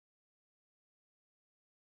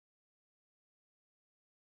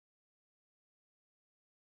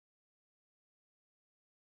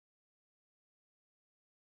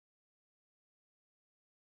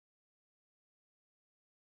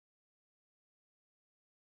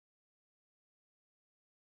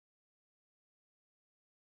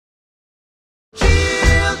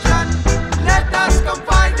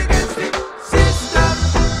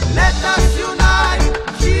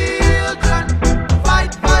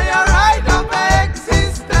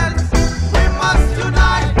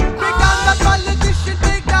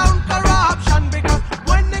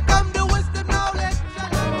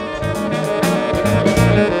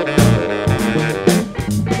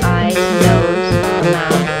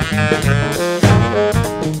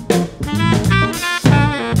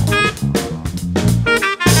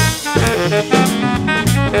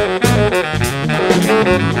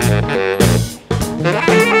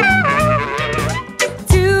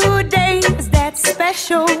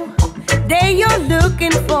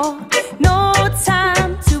looking for. No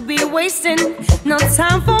time to be wasting, no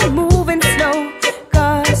time for moving slow.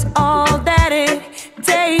 'Cause all that it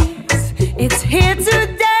takes, it's here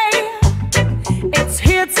today. It's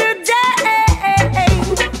here today.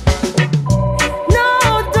 No,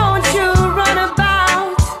 don't you run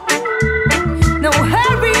about. No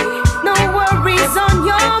hurry, no worries on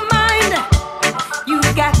your mind. You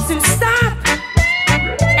got to stop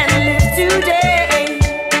and live today.